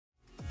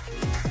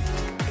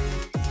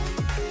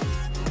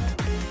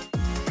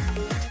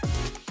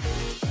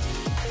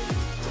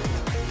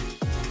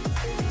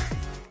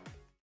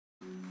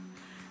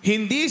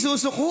Hindi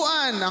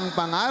susukuan ang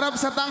pangarap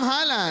sa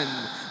tanghalan.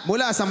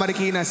 Mula sa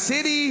Marikina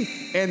City,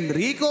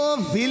 Enrico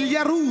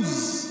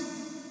Villaruz.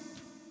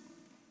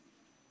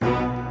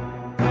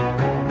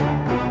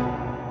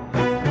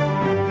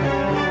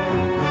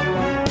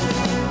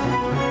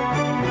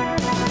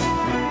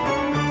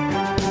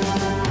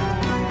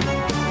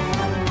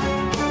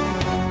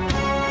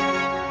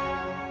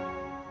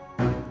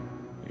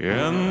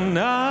 And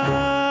now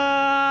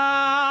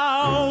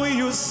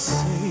you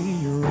say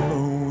you're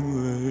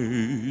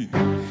lonely.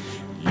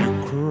 You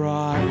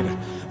cried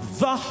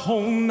the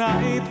whole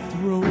night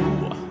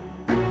through.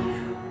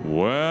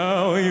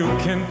 Well, you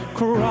can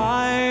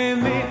cry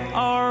me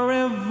a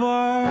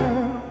river,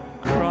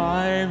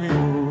 cry me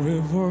a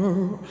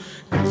river,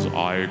 'cause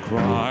I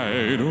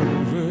cried a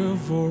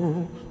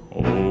river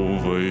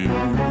over you.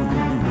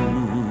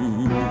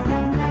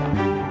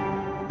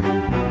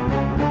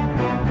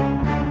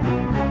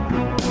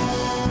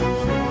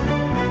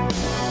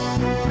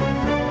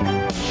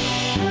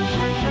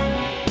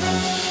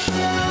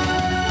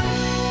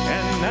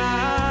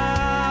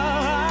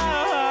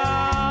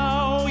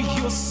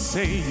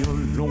 Say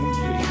you're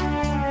lonely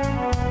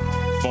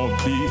for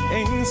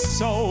being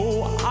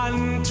so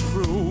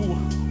untrue.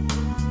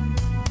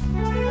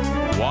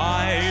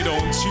 Why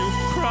don't you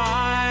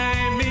cry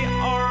me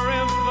a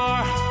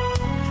river,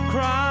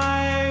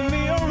 cry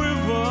me a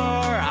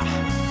river,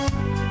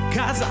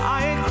 'cause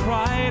I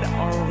cried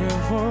a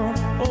river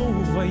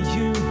over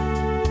you.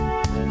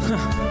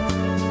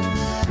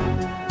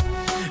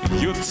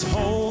 You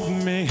told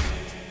me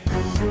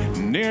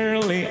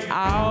nearly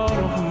out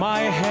of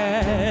my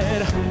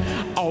head,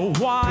 oh,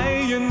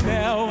 why you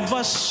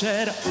never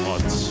shed a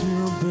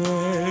tear,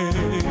 babe.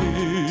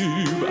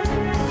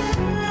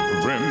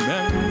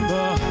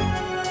 Remember,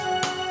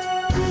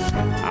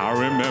 I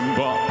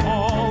remember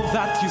all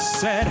that you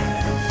said.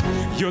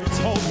 You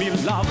told me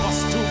love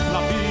was too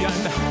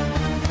plebeian.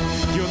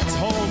 You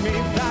told me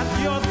that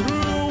you're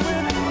through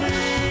with me.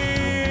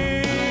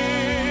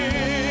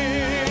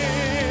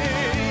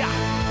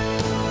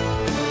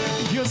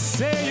 You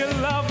say you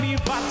love me,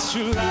 but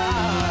you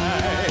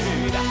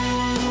lied.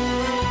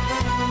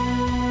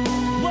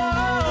 Whoa,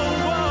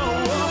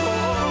 whoa, whoa.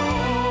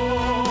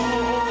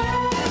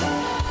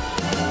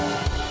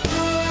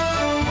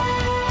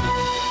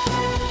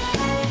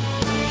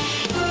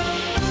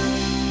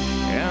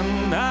 And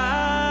now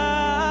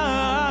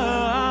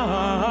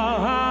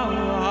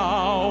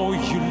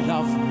you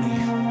love me.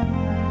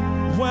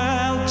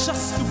 Well,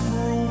 just to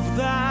prove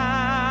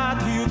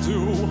that you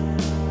do,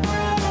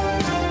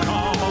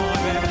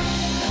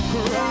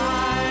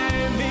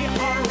 cry me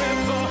a